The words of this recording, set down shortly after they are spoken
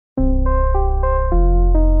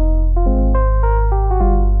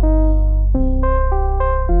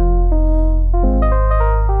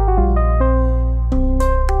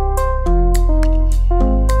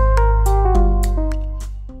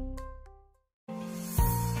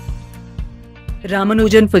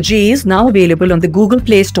Ramanujan for G is now available on the Google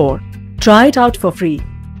Play Store. Try it out for free.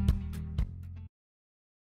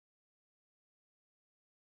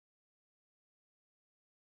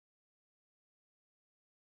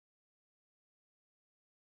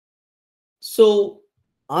 So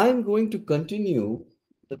I'm going to continue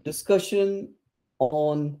the discussion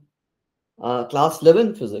on class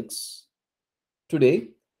 11 physics today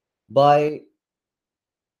by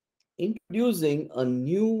introducing a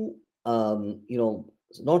new,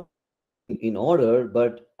 not in order,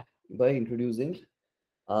 but by introducing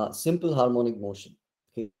simple harmonic motion.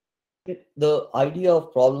 Okay, the idea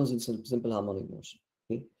of problems in simple harmonic motion.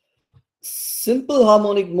 Okay, simple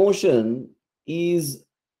harmonic motion is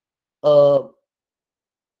a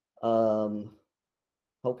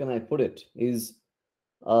how can I put it? Is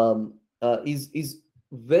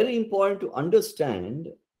very important to understand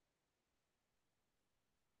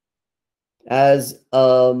as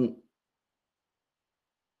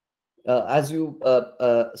as you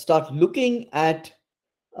start looking at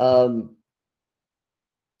um,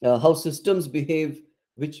 how systems behave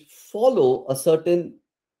which follow a certain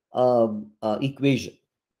equation.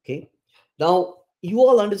 Okay, now you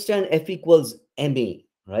all understand F equals ma,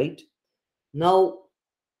 right? Now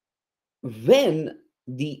when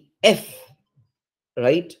the F,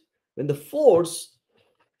 right, when the force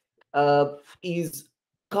is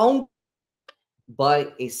counted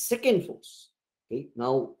by a second force. Okay,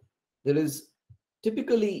 now there is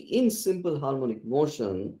typically in simple harmonic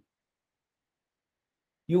motion,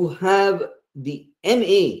 you have the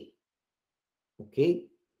ma, okay,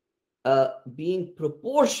 being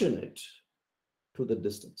proportionate to the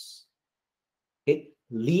distance, okay,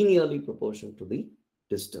 linearly proportional to the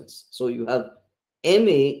distance. So you have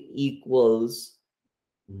ma equals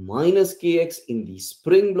minus kx in the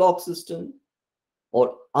spring block system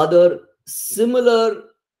or other similar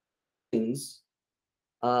things,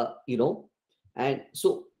 and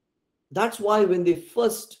so that's why when they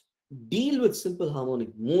first deal with simple harmonic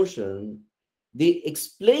motion, they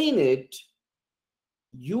explain it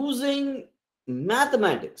using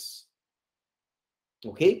mathematics.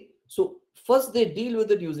 Okay, so first they deal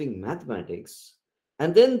with it using mathematics,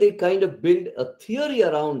 and then they kind of build a theory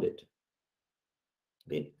around it.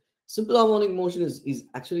 Okay, simple harmonic motion is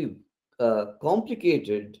actually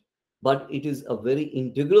complicated, but it is a very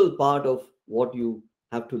integral part of what you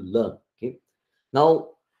have to learn. Okay, now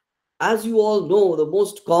as you all know, the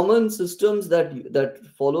most common systems that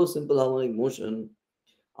follow simple harmonic motion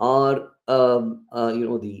are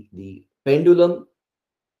the pendulum,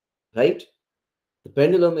 right? The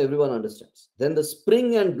pendulum everyone understands. Then the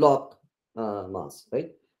spring and block mass,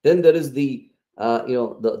 right? Then there is the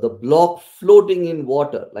block floating in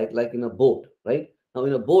water, like in a boat, right? Now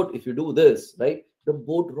in a boat, if you do this, right, the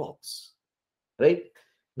boat rocks, right?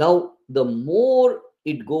 Now the more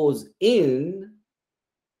it goes in,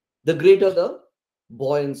 the greater the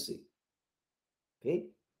buoyancy. Okay.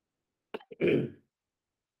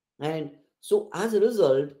 And so as a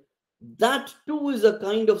result, that too is a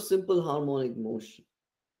kind of simple harmonic motion.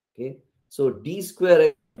 Okay, so d square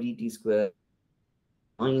x dt square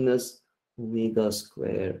minus omega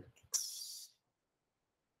square x.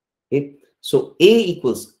 Okay, so a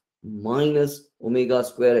equals minus omega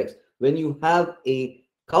square x. When you have a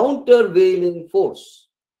countervailing force,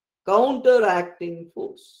 counteracting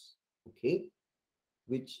force, okay,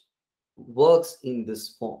 which works in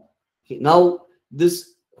this form. Okay, now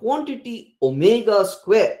this quantity omega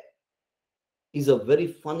square is a very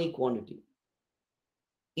funny quantity.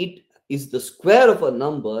 It is the square of a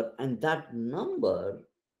number, and that number,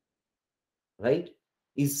 right,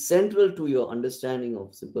 is central to your understanding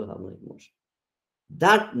of simple harmonic motion.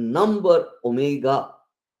 That number omega,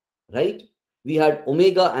 right? We had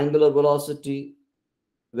omega angular velocity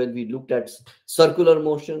when we looked at circular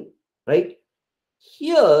motion, right?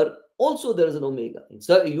 Here also there is an omega. In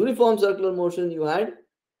uniform circular motion, you had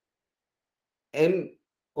m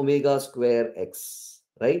omega square x,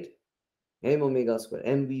 right? M omega square,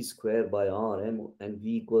 mv square by r, m and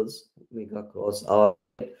v equals omega cross r.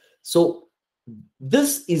 So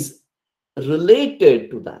this is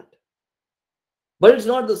related to that, but it's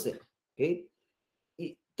not the same. Okay,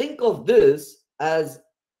 think of this as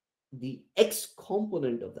the x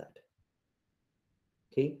component of that.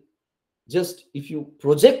 Okay, just if you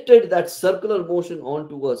projected that circular motion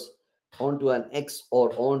onto us, onto an x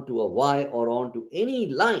or onto a y or onto any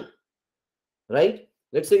line, right?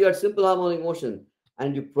 Let's say you had simple harmonic motion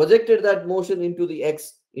and you projected that motion into the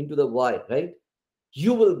x, into the y, right?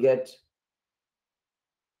 You will get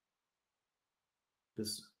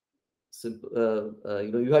this simple,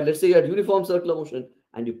 you had, let's say you had uniform circular motion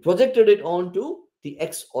and you projected it onto the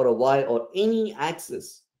x or a y or any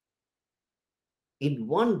axis in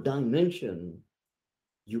one dimension,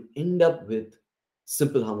 you end up with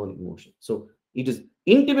simple harmonic motion. So it is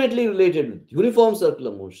intimately related with uniform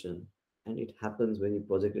circular motion, and it happens when you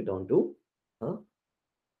project it onto a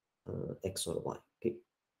x or y. Okay.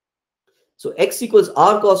 So x equals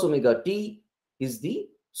r cos omega t is the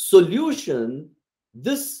solution.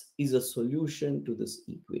 This is a solution to this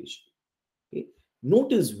equation. Okay.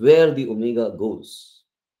 Notice where the omega goes.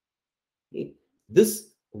 Okay.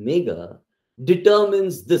 This omega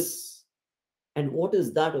determines this. And what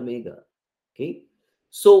is that omega? Okay.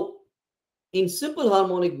 So in simple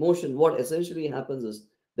harmonic motion, what essentially happens is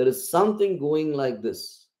there is something going like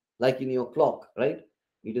this, like in your clock, right?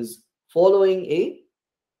 It is following a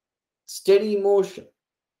steady motion.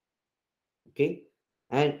 Okay.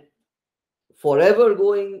 And forever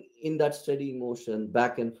going in that steady motion,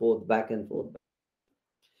 back and forth, back and forth.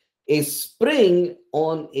 A spring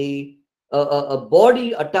on a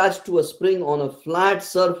body attached to a spring on a flat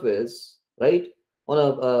surface, right? On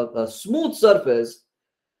a smooth surface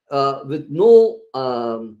with no,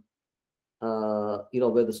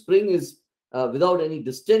 where the spring is without any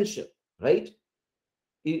distension, right?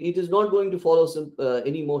 It is not going to follow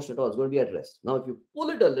any motion at all. It's going to be at rest. Now, if you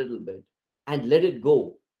pull it a little bit and let it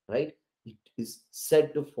go, right, it is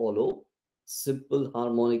said to follow simple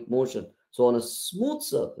harmonic motion. So on a smooth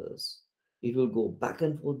surface, it will go back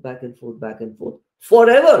and forth, back and forth, back and forth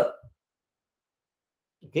forever.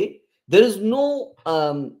 Okay, there is no.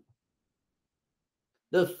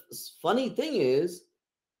 The funny thing is,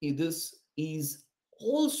 this is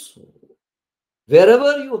also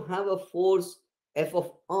wherever you have a force f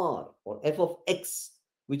of r or f of x,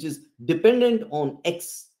 which is dependent on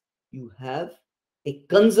x, you have a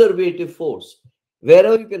conservative force.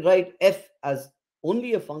 Wherever you can write f as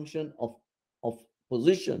only a function of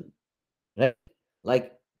position, right?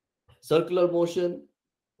 Like circular motion,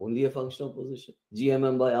 only a function of position,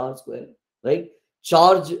 gmm by r square, right?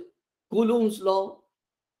 Charge, Coulomb's law,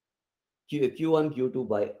 q1 q2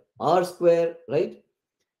 by r square, right?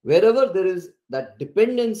 Wherever there is that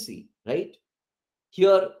dependency, right?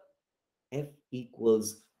 Here f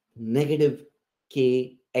equals negative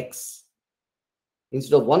kx.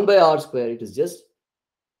 Instead of 1 by r square, it is just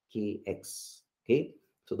kx. Okay,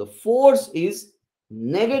 so the force is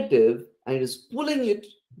negative and it is pulling it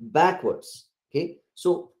backwards. Okay,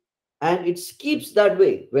 so and it keeps that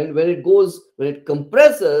way. When it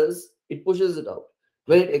compresses, it pushes it out.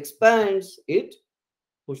 When it expands, it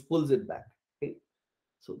pulls it back. Okay,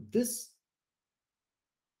 so this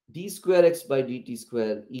d square x by dt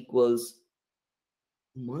square equals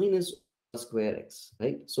minus square x,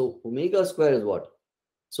 right? So omega square is what?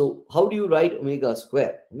 So how do you write omega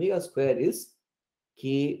square? Omega square is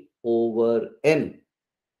k over m.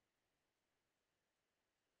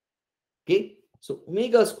 Okay, so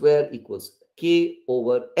omega square equals k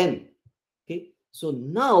over m. Okay, so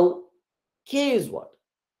now k is what?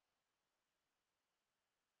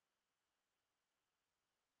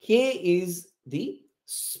 K is the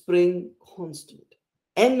spring constant.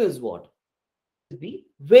 M is what? The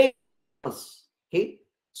weight mass. Okay,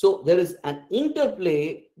 so there is an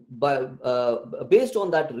interplay by based on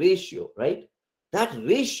that ratio, right? That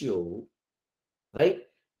ratio, right,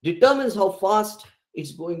 determines how fast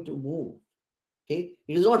it's going to move. Okay,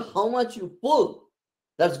 it is not how much you pull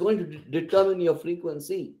that's going to determine your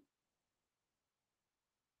frequency.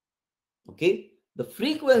 Okay, the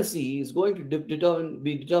frequency is going to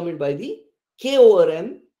be determined by the k over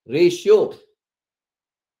m ratio.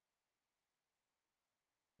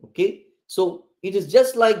 Okay, so it is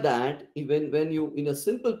just like that. Even when you in a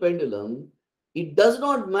simple pendulum, it does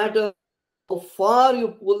not matter how far you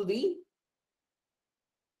pull the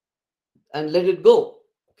and let it go.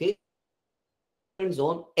 Okay, depends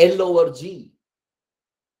on L over G.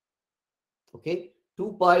 Okay,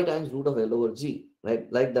 2 pi times root of L over G,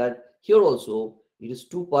 right? Like that. Here also, it is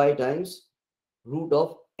 2 pi times root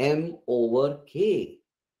of M over K.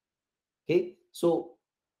 Okay, so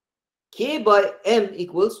K by M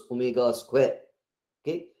equals omega square.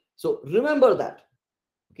 Okay, so remember that.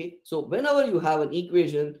 Okay, so whenever you have an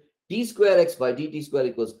equation, d square x by dt square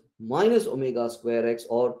equals minus omega square x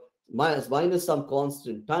or minus some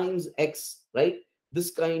constant times x, right? This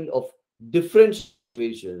kind of differential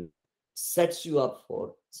equation sets you up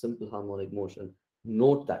for simple harmonic motion.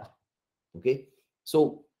 Note that. Okay,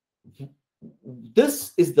 so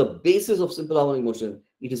this is the basis of simple harmonic motion.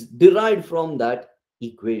 It is derived from that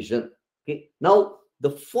equation. Okay, now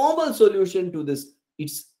the formal solution to this,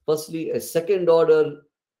 it's firstly a second order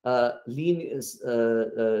linear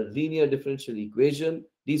differential equation,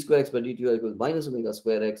 d square x by dt equals minus omega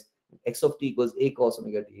square x, X of t equals a cos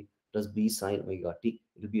omega t plus b sine omega t.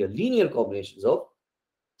 It will be a linear combinations of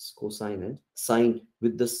cosine and sine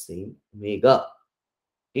with the same omega.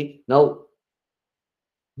 Okay. Now,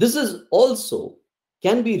 this is also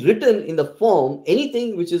can be written in the form,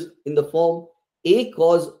 anything which is in the form a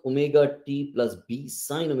cos omega t plus b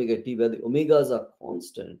sine omega t, where the omegas are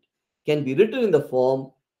constant, can be written in the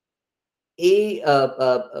form a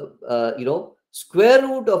square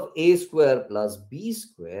root of a square plus b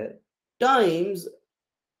square times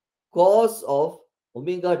cos of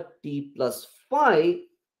omega t plus phi,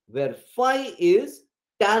 where phi is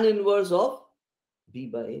tan inverse of b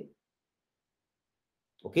by a.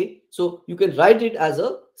 Okay, so you can write it as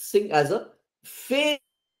a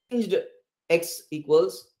phased x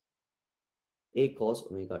equals a cos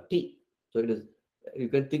omega t. So it is, you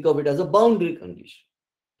can think of it as a boundary condition.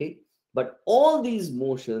 Okay, but all these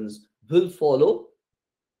motions will follow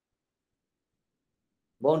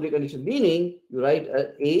boundary condition, meaning you write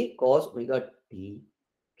a cos omega t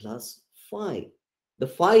plus phi. The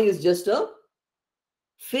phi is just a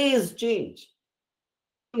phase change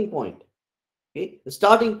point. Okay, the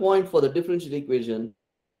starting point for the differential equation,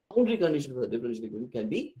 boundary condition for the differential equation can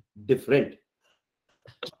be different.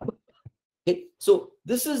 Okay, so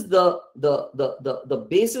this is the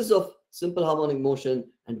basis of simple harmonic motion,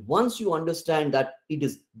 and once you understand that it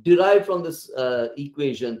is derived from this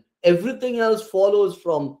equation, everything else follows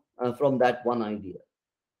from that one idea.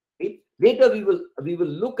 Okay? Later we will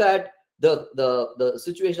look at the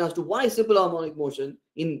situation as to why simple harmonic motion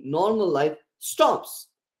in normal life stops.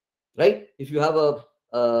 Right? If you have a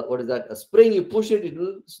what is that? A spring, you push it, it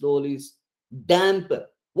will slowly dampen.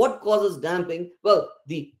 What causes damping? Well,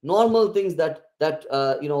 the normal things that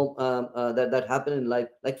happen in life,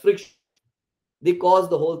 like friction, they cause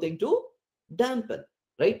the whole thing to dampen.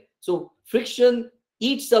 Right? So friction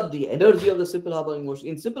eats up the energy of the simple harmonic motion.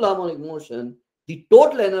 In simple harmonic motion, the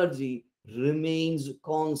total energy remains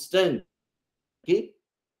constant. Okay,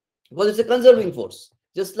 because it's a conserving force.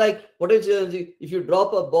 Just like potential energy, if you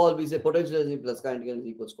drop a ball, we say potential energy plus kinetic energy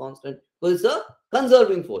equals constant, because it's a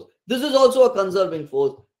conserving force. This is also a conserving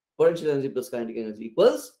force. Potential energy plus kinetic energy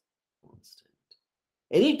equals constant.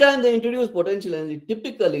 Anytime they introduce potential energy,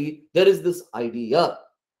 typically there is this idea,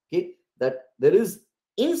 okay, that there is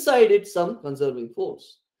inside it some conserving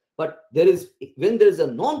force. But when there is a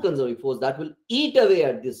non-conserving force that will eat away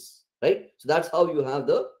at this, right? So that's how you have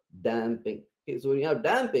the damping. Okay, so when you have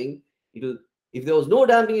damping, it will. If there was no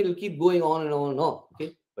damping, it will keep going on and on and on.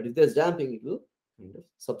 Okay, but if there's damping, it will kind of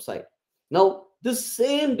subside. Now, this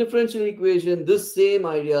same differential equation, this same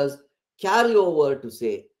ideas carry over to,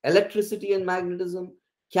 say, electricity and magnetism,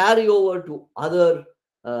 carry over to other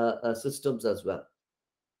systems as well.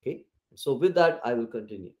 Okay, so with that, I will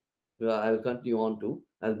continue. I will continue on to.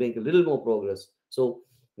 I'll make a little more progress. So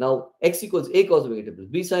now x equals a cos omega t plus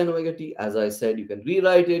b sine omega t. As I said, you can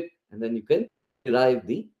rewrite it, and then you can derive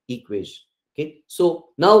the equation. Okay, so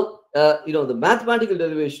now the mathematical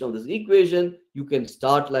derivation of this equation, you can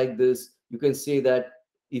start like this. You can say that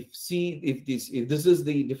if this is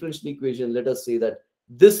the differential equation, let us say that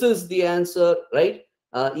this is the answer, right?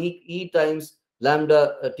 E times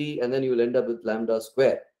lambda t, and then you will end up with lambda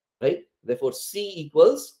square, right? Therefore c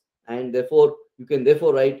equals, and therefore you can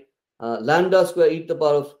write lambda square e to the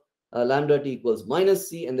power of lambda t equals minus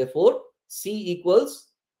c, and therefore c equals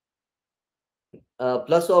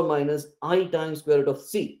plus or minus I times square root of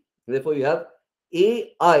c. Therefore, you have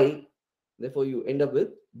ai. Therefore, you end up with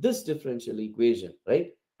this differential equation,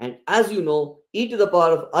 right? And as you know, e to the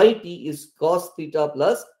power of it is cos theta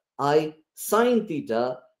plus I sine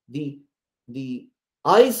theta. The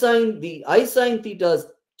I sine thetas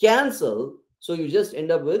cancel, so you just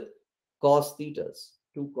end up with cos thetas,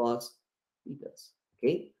 2 cos thetas.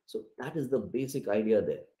 Okay, so that is the basic idea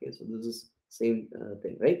there. Okay, so this is same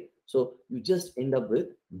thing, right? So you just end up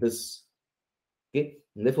with this. Okay,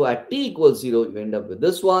 and therefore at t equals 0, you end up with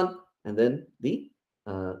this one, and then the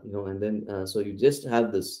so you just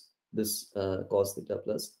have this cos theta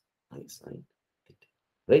plus I sine theta,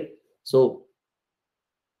 right? So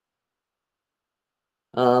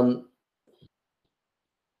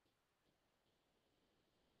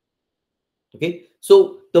okay,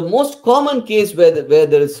 so the most common case where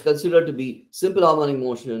there is considered to be simple harmonic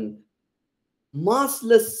motion,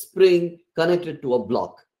 massless spring connected to a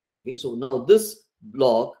block. Okay, so now this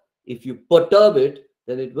block, if you perturb it,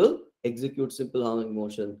 then it will execute simple harmonic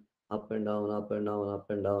motion up and down, up and down, up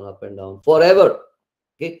and down, up and down forever.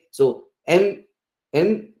 Okay, so m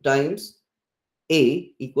times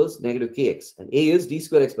a equals negative kx, and a is d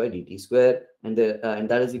square x by dt square, and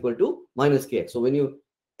that is equal to minus kx. So when you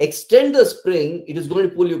extend the spring, it is going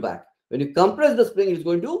to pull you back. When you compress the spring, it is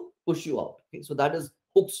going to push you out. Okay, so that is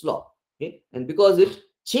Hooke's law. Okay, and because it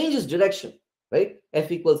changes direction, right?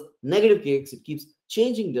 F equals negative kx, it keeps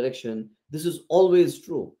changing direction. This is always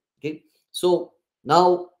true. Okay, so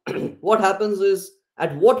now what happens is,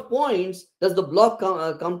 at what points does the block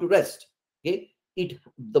come to rest? Okay,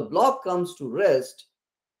 the block comes to rest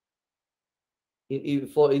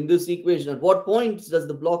in this equation. At what points does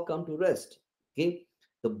the block come to rest? Okay,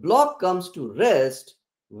 the block comes to rest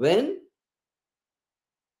when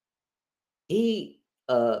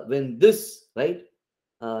when this, right,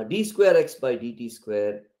 d square x by dt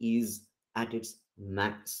square is at its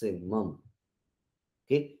maximum.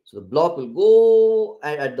 Okay, so the block will go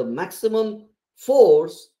at the maximum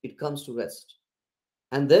force, it comes to rest,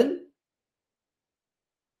 and then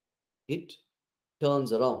it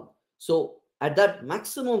turns around. So at that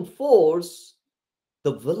maximum force,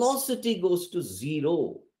 the velocity goes to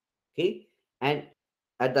 0. Okay, and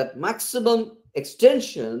at that maximum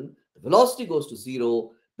extension, the velocity goes to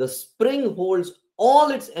 0. The spring holds all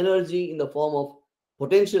its energy in the form of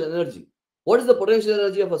potential energy. What is the potential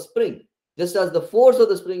energy of a spring? Just as the force of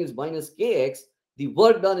the spring is minus kx, the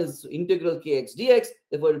work done is integral kx dx,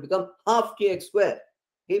 therefore it will become half kx square.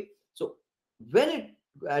 Okay, so when it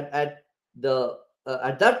at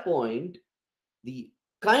that point, the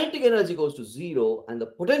kinetic energy goes to 0 and the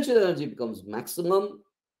potential energy becomes maximum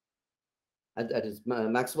at its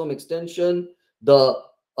maximum extension. The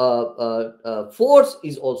force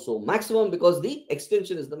is also maximum because the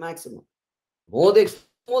extension is the maximum. More the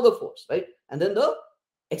more the force, right? And then the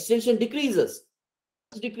extension decreases,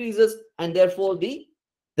 and therefore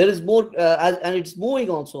there is more and it's moving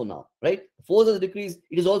also now, right? Force has decreased,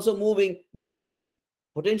 it is also moving.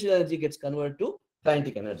 Potential energy gets converted to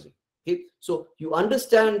kinetic energy. Okay, so you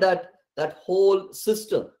understand that whole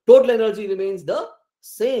system, total energy remains the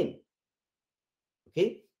same.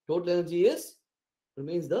 Okay, total energy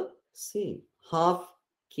remains the same, half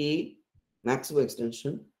k maximum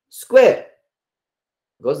extension square,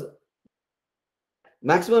 because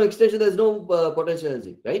maximum extension there's no potential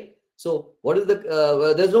energy, right? So what is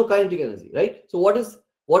the there's no kinetic energy, right? So what is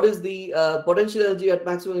the potential energy at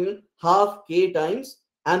maximum? Half k times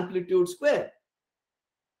amplitude square.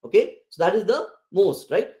 Okay, so that is the most,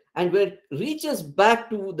 right? And when it reaches back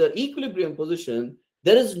to the equilibrium position,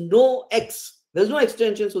 there is no x, there's no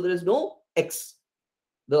extension, so there is no x.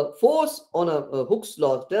 The force on a Hooke's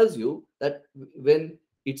law tells you that when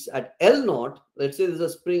it's at L naught, let's say there's a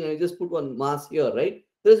spring and you just put one mass here, right?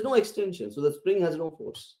 There's no extension, so the spring has no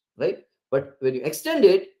force, right? But when you extend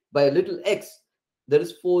it by a little x, there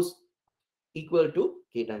is force equal to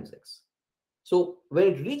k times x. So when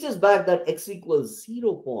it reaches back that x equals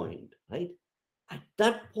 0 point, right? At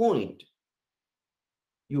that point,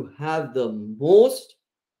 you have the most,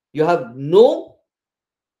 you have no,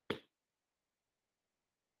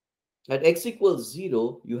 at x equals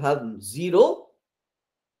 0, you have 0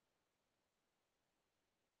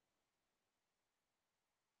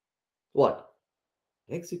 what?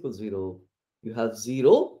 X equals 0, you have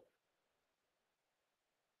 0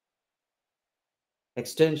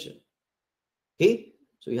 extension. Okay,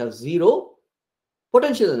 so you have 0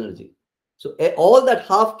 potential energy. So all that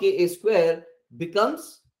half k a square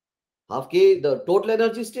becomes half k, the total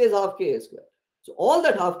energy stays half k a square. So all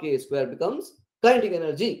that half k a square becomes kinetic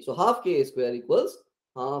energy. So half k a square equals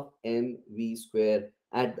half mv square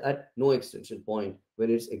at no extension point when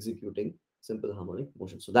it's executing simple harmonic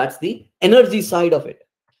motion. So that's the energy side of it.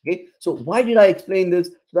 Okay, so why did I explain this?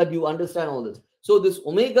 So that you understand all this. So this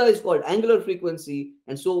omega is called angular frequency,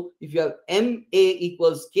 and so if you have ma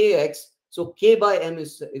equals kx, so k by m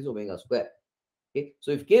is omega square. Okay, so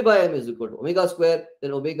if k by m is equal to omega square,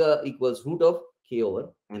 then omega equals root of k over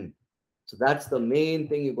m. So that's the main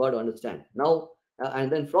thing you got to understand. Now,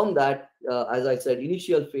 and then from that, as I said,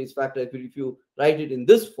 initial phase factor, if you write it in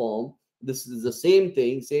this form, this is the same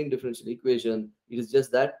thing, same differential equation. It is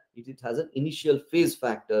just that it has an initial phase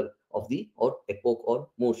factor of the or epoch or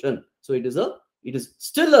motion. So it is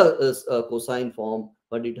still a cosine form,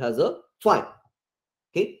 but it has a phi.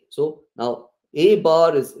 Okay, so now a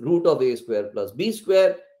bar is root of a square plus b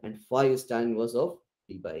square, and phi is tan inverse of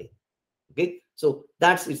d by a. Okay, so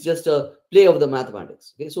it's just a play of the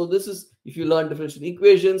mathematics. Okay, so this is, if you learn differential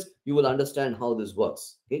equations, you will understand how this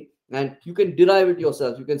works. Okay, and you can derive it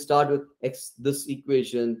yourself. You can start with x, this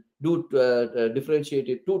equation, do differentiate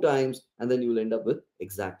it 2 times, and then you will end up with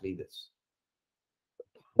exactly this.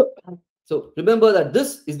 So remember that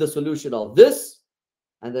this is the solution of this,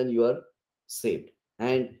 and then you are saved.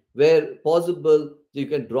 And where possible, you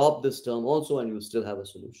can drop this term also, and you still have a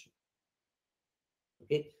solution.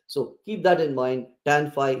 Okay, so keep that in mind. Tan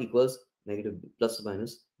phi equals negative plus or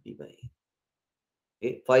minus d by a.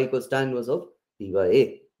 Okay, phi equals tan inverse of P by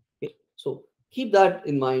A. Okay, so keep that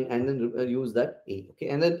in mind and then use that A. Okay,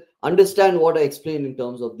 and then understand what I explained in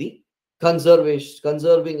terms of the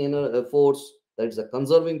conserving inner force. That is a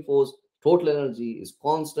conserving force. Total energy is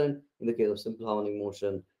constant in the case of simple harmonic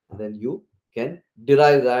motion, and then you can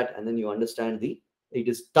derive that, and then you understand the it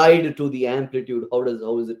is tied to the amplitude.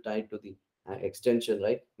 How is it tied to the extension,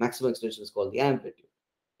 right? Maximum extension is called the amplitude.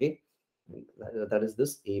 Okay, and that is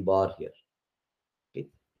this A bar here. Okay,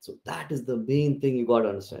 so that is the main thing you got to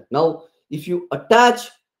understand. Now, if you attach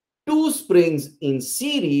two springs in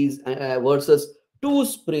series versus two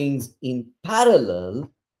springs in parallel,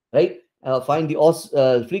 right? Find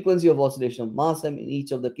the frequency of oscillation of mass m in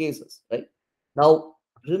each of the cases, right? Now,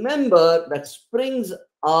 remember that springs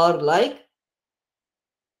are like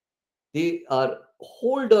they are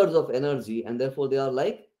holders of energy, and therefore they are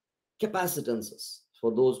like capacitances.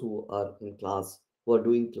 For those who are in class, who are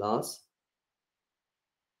doing class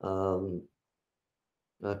um,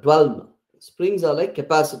 12, springs are like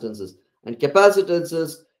capacitances, and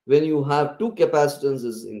capacitances, when you have two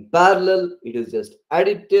capacitances in parallel, it is just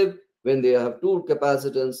additive. When they have two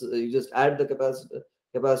capacitance, you just add the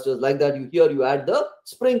capacitors like that. You add the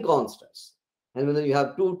spring constants, and when you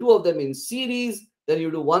have two of them in series, then you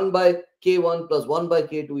do 1 by k1 plus 1 by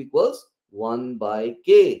k2 equals 1 by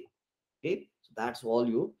k. Okay, so that's all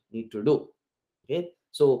you need to do. Okay,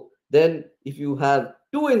 so then if you have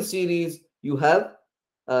two in series, you have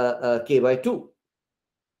k by 2.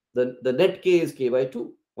 The net k is k by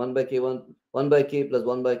 2. 1 by k1, 1 by k plus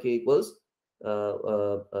 1 by k equals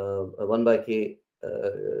 1 by k,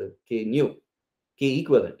 k nu, k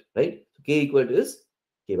equivalent, right? So k equivalent is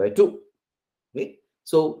k by 2. Okay,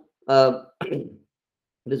 so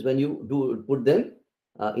it is when you do put them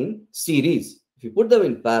in series. If you put them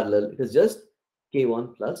in parallel, it is just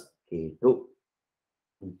k1 plus k2.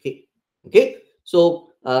 Okay, okay.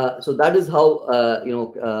 So so that is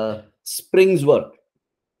how springs work.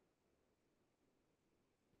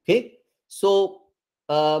 Okay, so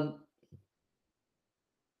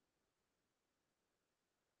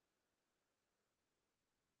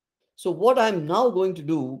so what I'm now going to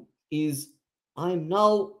do is I'm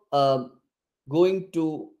now going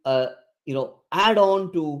to add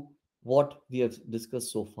on to what we have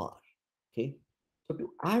discussed so far. Okay, so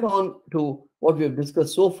to add on to what we have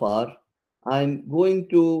discussed so far, I'm going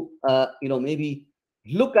to maybe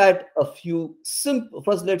look at a few simple.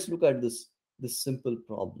 First, let's look at this simple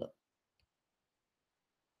problem.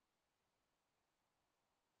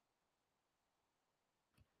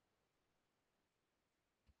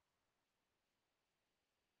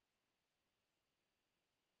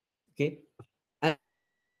 Okay, and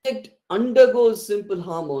it undergoes simple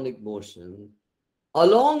harmonic motion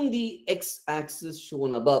along the x-axis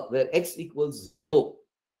shown above, where x equals 0.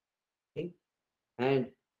 Okay, and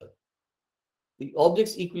the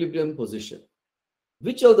object's equilibrium position.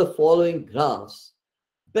 Which of the following graphs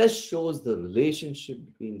best shows the relationship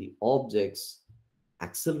between the object's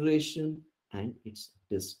acceleration and its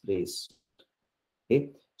displacement? Okay,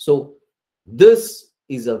 so this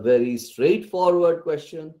is a very straightforward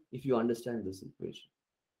question if you understand this equation.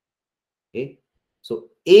 Okay, so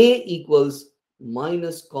A equals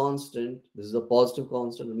minus constant. This is a positive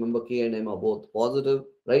constant. Remember, K and M are both positive,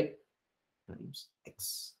 right? Times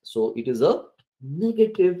X. So it is a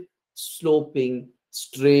negative sloping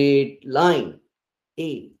straight line.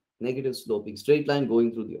 A negative sloping straight line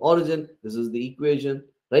going through the origin. This is the equation,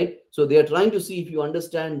 right? So they are trying to see if you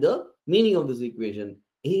understand the meaning of this equation.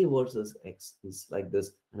 A versus X is like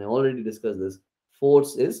this, and I already discussed this.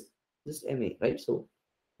 Force is just MA, right? So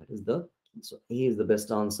that is the so A is the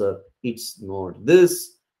best answer. It's not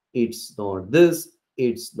this. It's not this.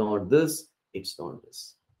 It's not this. It's not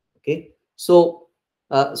this. Okay. So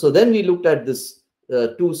so then we looked at this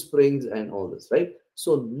two springs and all this, right?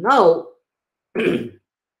 So now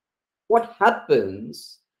what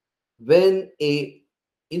happens when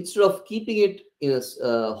instead of keeping it in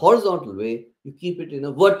a horizontal way, you keep it in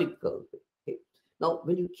a vertical way. Okay? Now,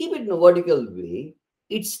 when you keep it in a vertical way,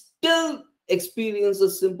 it still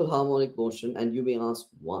experiences simple harmonic motion, and you may ask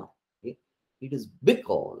why. Okay? It is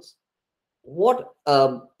because what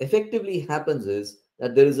effectively happens is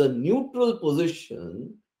that there is a neutral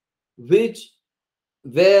position which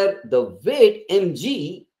where the weight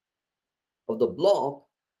mg of the block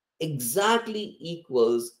exactly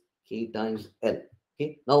equals k times L.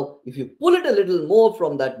 Okay. Now, if you pull it a little more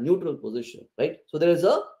from that neutral position, right? So there is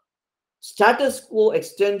a status quo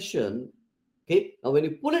extension. Okay. Now, when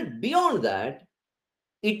you pull it beyond that,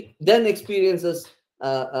 it then experiences,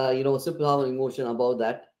 simple harmonic motion above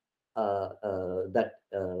that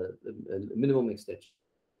minimum extension.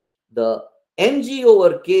 The mg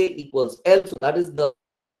over k equals L. So that is the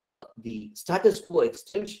status quo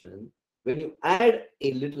extension. When you add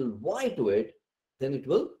a little y to it, then it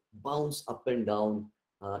will bounce up and down.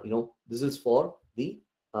 This is for the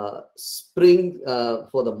spring,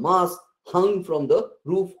 for the mass hung from the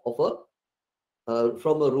roof of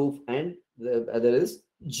from a roof, and there is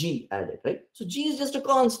g added, right? So g is just a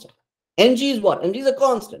constant. Mg is what? Mg is a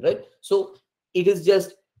constant, right? So it is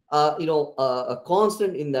just a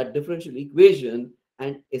constant in that differential equation,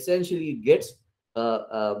 and essentially it gets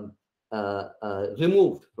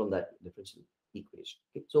removed from that differential equation.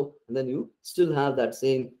 Okay? So and then you still have that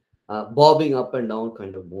same bobbing up and down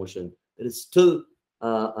kind of motion. There is still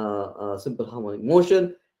simple harmonic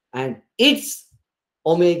motion, and its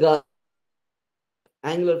omega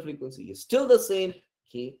angular frequency is still the same,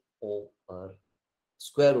 k over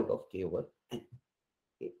square root of k over n.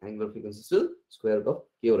 Okay, angular frequency is still square root of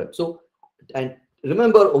k over n. So, and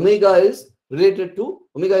remember, omega is related to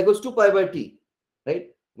omega equals 2 pi by t, right?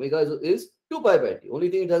 Omega is 2 pi by t. Only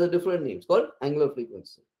thing, it has a different name. It's called angular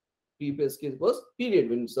frequency. Previous case was period,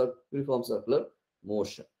 when it's a uniform circular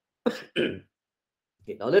motion.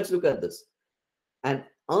 Okay, now let's look at this. An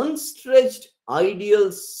unstretched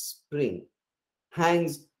ideal spring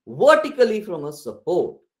hangs vertically from a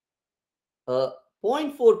support. 0.4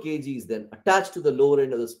 kg is then attached to the lower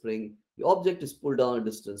end of the spring. The object is pulled down a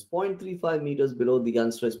distance 0.35 meters below the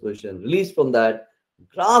unstretched position, released from that.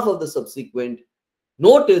 Graph of the subsequent.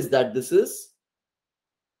 Notice that this is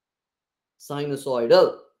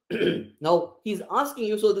sinusoidal. Now he's asking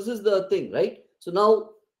you, so this is the thing, right? So now,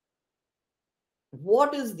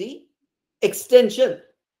 what is the extension?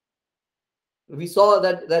 We saw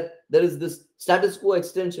that there is this status quo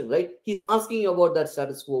extension, right? He's asking you about that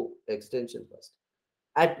status quo extension first.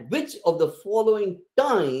 At which of the following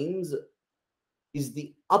times is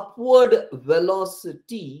the upward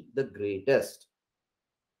velocity the greatest?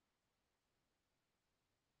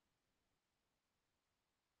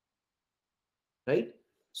 Right?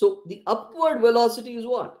 So the upward velocity is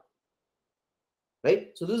what?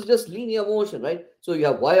 Right? So this is just linear motion, right? So you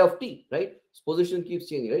have y of t, right? Its position keeps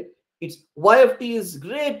changing, right? It's y of t is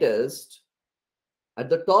greatest at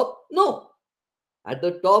the top. No, at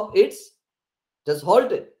the top it's just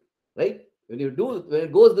halted, right? When it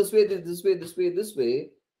goes this way, this way, this way, this way,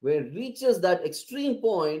 when it reaches that extreme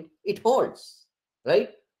point, it halts, right?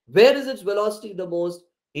 Where is its velocity the most?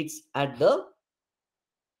 It's at the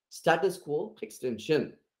status quo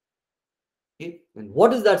extension. Okay, and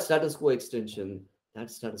what is that status quo extension? That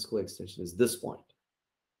status quo extension is this point.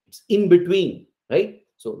 It's in between, right?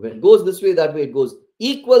 So when it goes this way, that way, it goes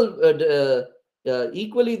equally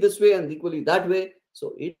this way and equally that way.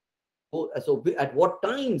 So at what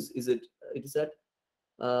times is it? It is at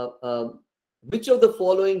which of the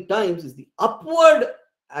following times is the upward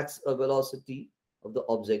velocity of the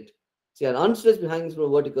object? See, an unstretched hanging from a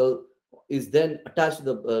vertical is then attached to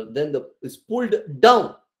the is pulled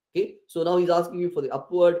down. Okay, so now he's asking you for the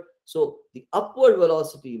upward. So the upward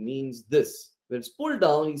velocity means this. When it's pulled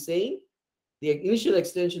down, he's saying the initial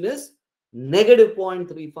extension is negative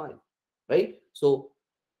 0.35, right? So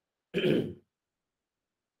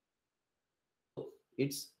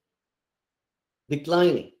it's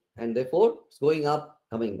declining, and therefore it's going up,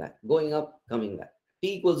 coming back, going up, coming back.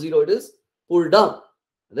 T equals 0, it is pulled down,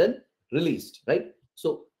 then released, right?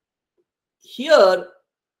 So here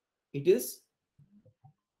it is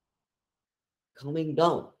coming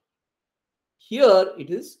down. Here it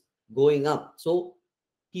is going up. So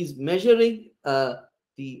he's measuring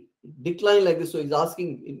the decline like this. So he's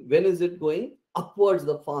asking, when is it going upwards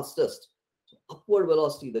the fastest? So upward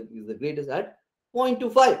velocity that is the greatest at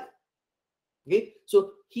 0.25. Okay,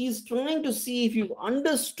 so he's trying to see if you've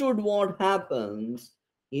understood what happens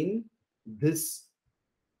in this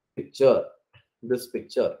picture.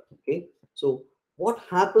 Okay, so what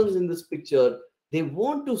happens in this picture? They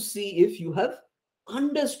want to see if you have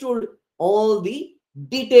understood all the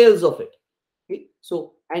details of it. Okay,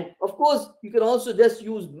 so, and of course you can also just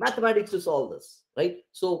use mathematics to solve this, right?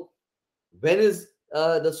 So when is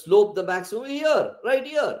the slope the maximum? Here, right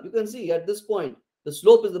here, you can see at this point the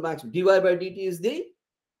slope is the maximum. Dy by dt is the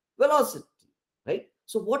velocity, right?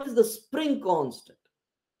 So what is the spring constant?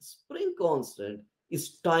 Spring constant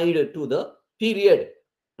is tied to the period,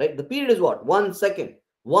 right? The period is what? 1 second.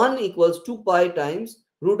 1 equals 2 pi times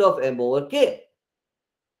root of m over k.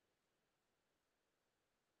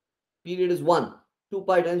 Period is 1. 2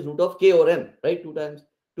 pi times root of k over m, right? 2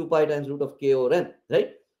 pi times root of k over m,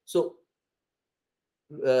 right? So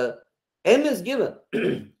m is given.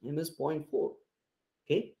 M is 0.4.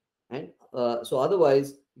 Okay, and so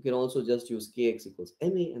otherwise you can also just use kx equals ma,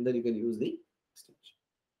 and then you can use the extension.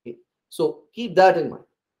 Okay, So keep that in mind.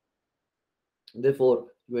 Therefore,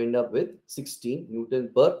 you end up with 16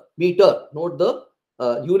 Newton per meter. Note the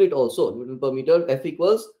unit also, Newton per meter. F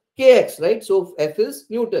equals kx, right? So F is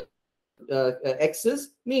Newton, x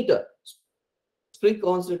is meter. Spring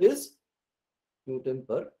constant is Newton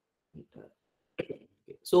per meter. Okay.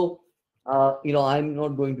 So, I'm not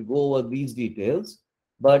going to go over these details,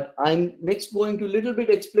 but I'm next going to little bit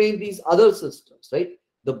explain these other systems, right?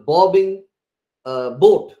 The bobbing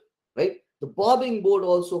boat, right? The bobbing boat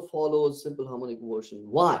also follows simple harmonic motion.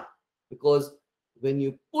 Why? Because when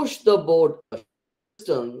you push the boat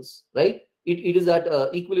distance, right, it is at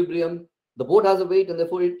equilibrium. The boat has a weight, and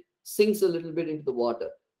therefore it sinks a little bit into the water.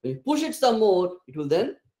 When you push it some more, it will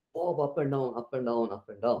then bob up and down, up and down, up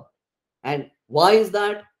and down. And why is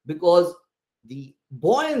that? Because the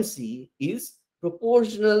buoyancy is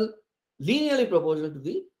proportional, linearly proportional to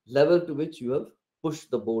the level to which you have pushed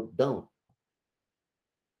the boat down.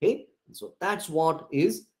 Okay, so that's what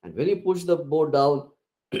is, and when you push the boat down,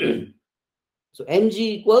 so mg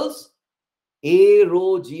equals a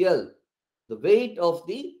rho gl, the weight of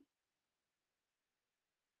the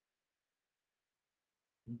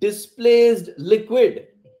displaced liquid.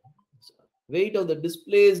 Weight of the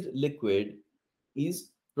displaced liquid is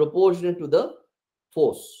proportional to the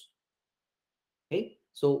force. Okay,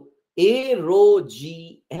 so a rho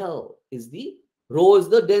gl is the, rho is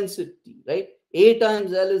the density, right? A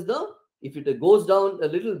times L is the, if it goes down a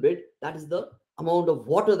little bit, that is the amount of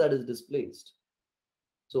water that is displaced.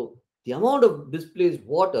 So the amount of displaced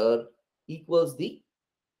water equals the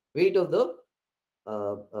weight of the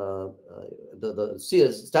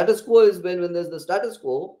status quo is when there's the status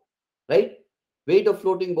quo, right? Weight of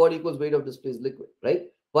floating body equals weight of displaced liquid, right?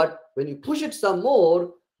 But when you push it some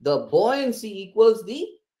more, the buoyancy equals the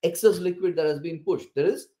excess liquid that has been pushed. There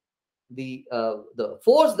is the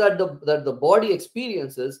force that the body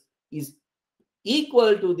experiences is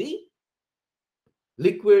equal to the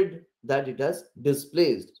liquid that it has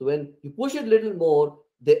displaced. So when you push it a little more,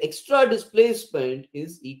 the extra displacement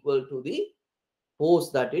is equal to the force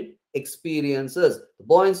that it experiences. The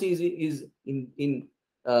buoyancy is in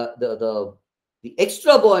the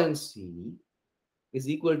extra buoyancy is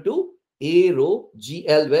equal to a rho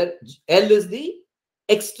gl, where L is the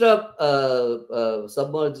extra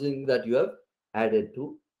submerging that you have added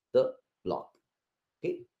to the block.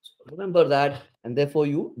 Okay, so remember that, and therefore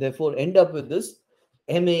you end up with this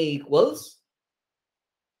ma equals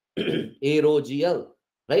a rho gl,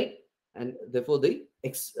 right? And therefore the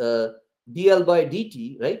dl by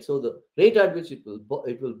dt, right? So the rate at which it will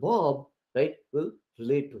bob, right, will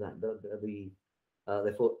relate to that.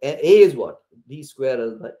 Therefore a is what? D square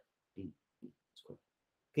L by d square.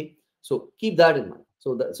 Okay, so keep that in mind.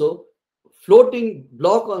 So floating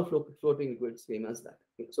block on floating liquid, same as that.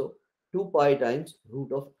 Okay, so 2 pi times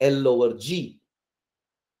root of L over G.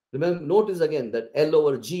 Remember, notice again that L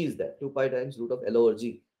over G is there. 2 pi times root of L over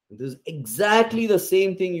G. This is exactly the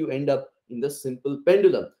same thing you end up in the simple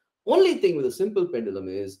pendulum. Only thing with a simple pendulum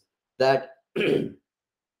is that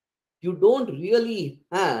you don't really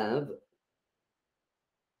have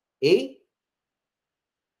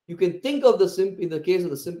you can think of in the case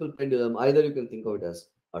of the simple pendulum, either you can think of it as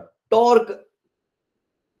a torque,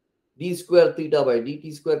 d square theta by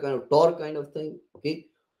dt square kind of torque kind of thing, okay?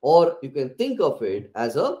 Or you can think of it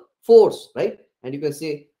as a force, right? And you can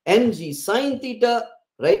say mg sine theta,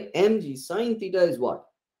 right? Mg sine theta is what?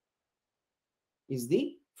 Is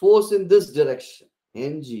the force in this direction.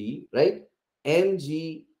 Mg, right?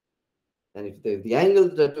 Mg, and if the angle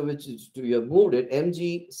to which you have moved it,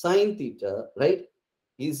 mg sine theta, right,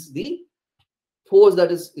 is the force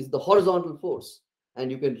that is the horizontal force. And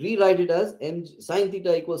you can rewrite it as mg sine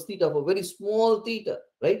theta equals theta for very small theta,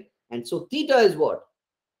 right? And so theta is what?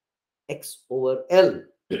 X over L.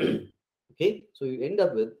 Okay, so you end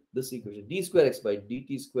up with this equation, d square x by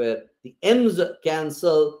dt square. The m's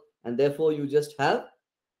cancel, and therefore you just have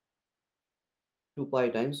 2 pi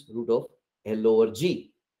times root of L over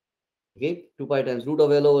G. Okay, 2 pi times root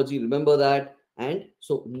of L over G. Remember that. And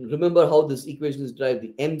so remember how this equation is derived.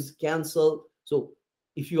 The m's cancel. So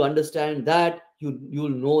if you understand that, you'll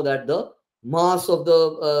know that the mass of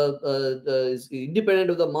the is independent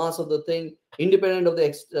of the mass of the thing, independent of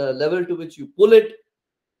the level to which you pull it,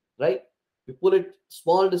 right? You pull it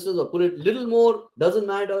small distance or pull it little more, doesn't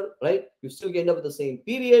matter, right? You still end up with the same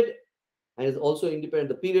period, and it's also independent.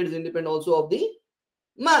 The period is independent also of the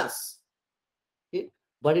mass, okay?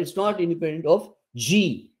 But it's not independent of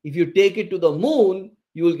G. If you take it to the moon,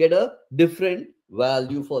 you will get a different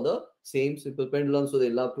value for the same simple pendulum. So they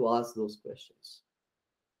love to ask those questions.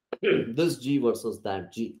 This G versus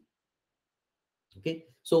that G. Okay,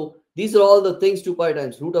 so These are all the things 2 pi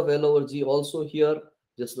times root of L over G also here,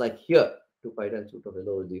 just like here, 2 pi times root of L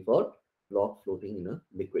over G for block floating in a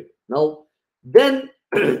liquid. Now, then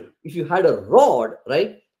if you had a rod,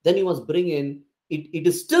 right, then you must bring in, it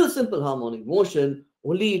is still simple harmonic motion,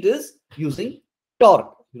 only it is using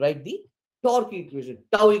torque. You write the torque equation,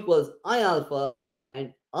 tau equals I alpha,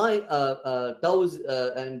 and tau is,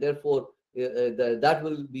 and therefore that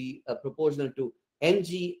will be proportional to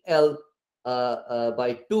mgl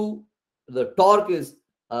by 2. The torque is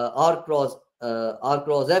r cross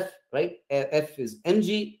f, right? F is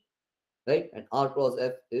mg, right? And r cross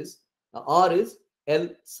f is r is L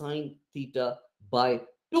sine theta by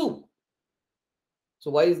 2.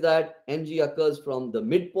 So why is that? Mg occurs from the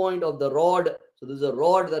midpoint of the rod. So this is a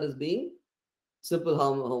rod that is being simple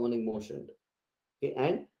harmonic motion. Okay,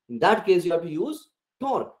 and in that case you have to use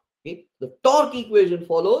torque. Okay, the torque equation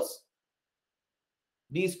follows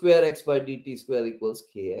d square x by dt square equals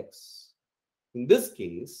kx. In this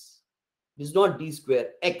case, it is not d square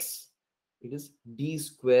x, it is d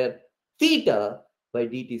square theta by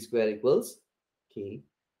dt square equals k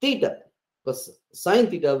theta, because sine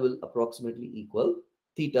theta will approximately equal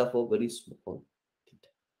theta for very small theta.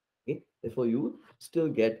 Okay, therefore you still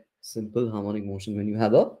get simple harmonic motion when you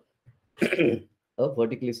have a a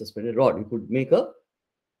vertically suspended rod. You could make a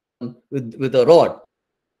with a rod.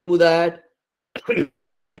 Do that.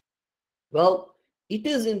 Well, it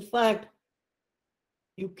is in fact,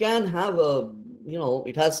 you can have a,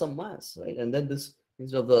 it has some mass, right? And then this,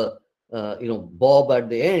 instead of the bob at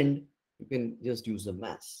the end, you can just use the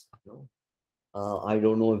mass. I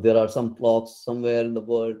don't know if there are some clocks somewhere in the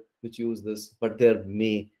world which use this, but there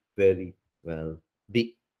may very well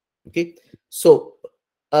be. Okay, so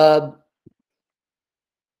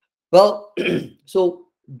well, so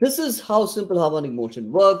this is how simple harmonic motion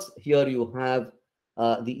works. Here you have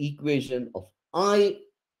the equation of I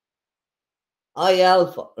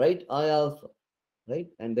alpha, right? I alpha, right?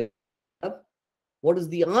 And then what is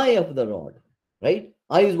the I of the rod, right?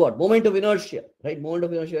 I is what? Moment of inertia, right? Moment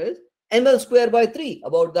of inertia is ml square by 3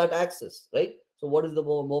 about that axis, right? So what is the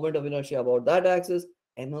moment of inertia about that axis?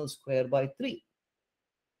 Ml square by 3.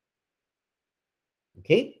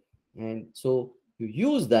 Okay, and so you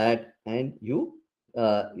use that and you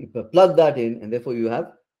plug that in, and therefore you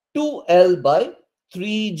have 2L by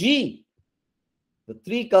 3G. The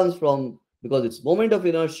 3 comes from, because its moment of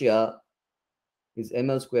inertia is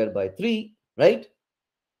ml square by 3, right?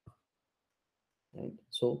 And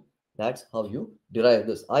so that's how you derive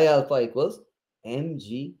this. I alpha equals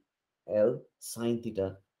mgl sine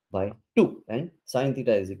theta by 2, and sine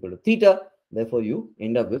theta is equal to theta. Therefore, you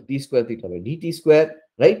end up with d square theta by dt square,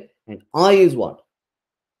 right? And I is what?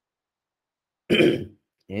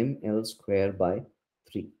 ml square by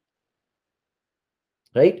 3,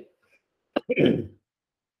 right?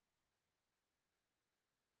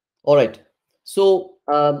 All right. So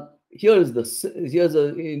here's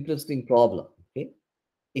an interesting problem. Okay,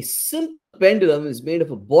 a simple pendulum is made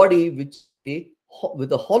of a body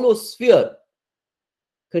with a hollow sphere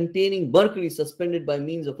containing mercury suspended by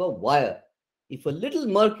means of a wire. If a little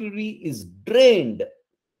mercury is drained,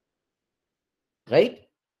 right,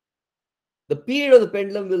 the period of the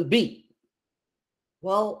pendulum will be,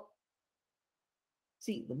 well,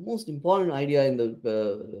 see, the most important idea in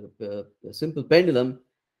the simple pendulum,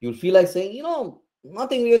 you'll feel like saying,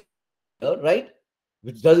 nothing really, right?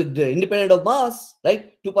 Which does it independent of mass,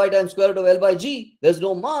 right? 2 pi times square root of L by G. There's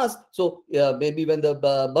no mass. So maybe when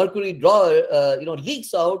the mercury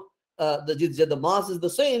leaks out, the mass is the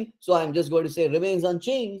same. So I'm just going to say remains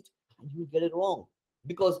unchanged. And you get it wrong.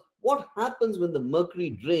 Because what happens when the mercury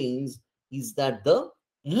drains is that the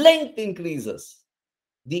length increases.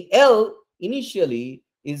 The L initially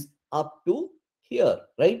is up to here,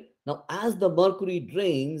 right? Now, as the mercury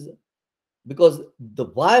drains, because the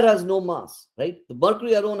wire has no mass, right? The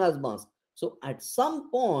mercury alone has mass. So at some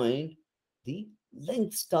point, the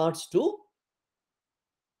length starts to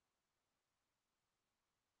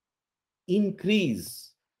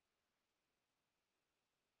increase.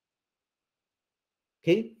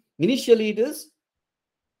 Okay, initially it is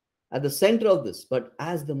at the center of this, but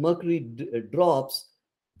as the mercury drops,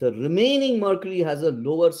 the remaining mercury has a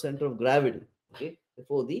lower center of gravity. Okay,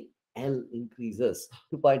 therefore the L increases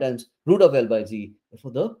 2 pi times root of L by G.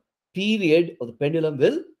 Therefore the period of the pendulum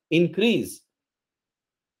will increase.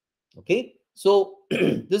 Okay, so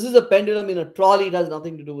this is a pendulum in a trolley. It has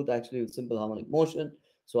nothing to do with actually with simple harmonic motion.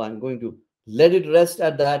 So I'm going to let it rest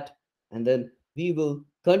at that, and then we will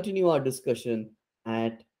continue our discussion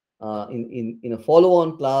at in a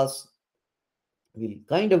follow-on class. We'll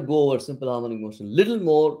kind of go over simple harmonic motion a little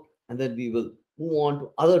more, and then we will move on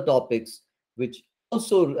to other topics which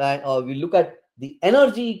also we look at the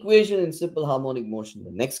energy equation in simple harmonic motion in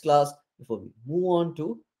the next class before we move on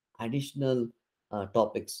to additional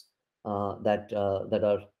topics that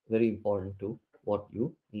are very important to what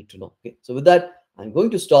you need to know. Okay, so with that, I'm going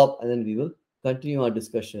to stop, and then we will continue our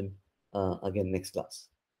discussion again next class.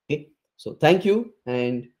 Okay, so thank you,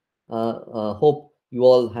 and hope you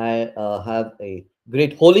all have a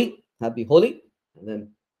great Holi, happy Holi, and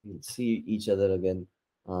then we'll see each other again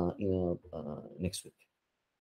next week.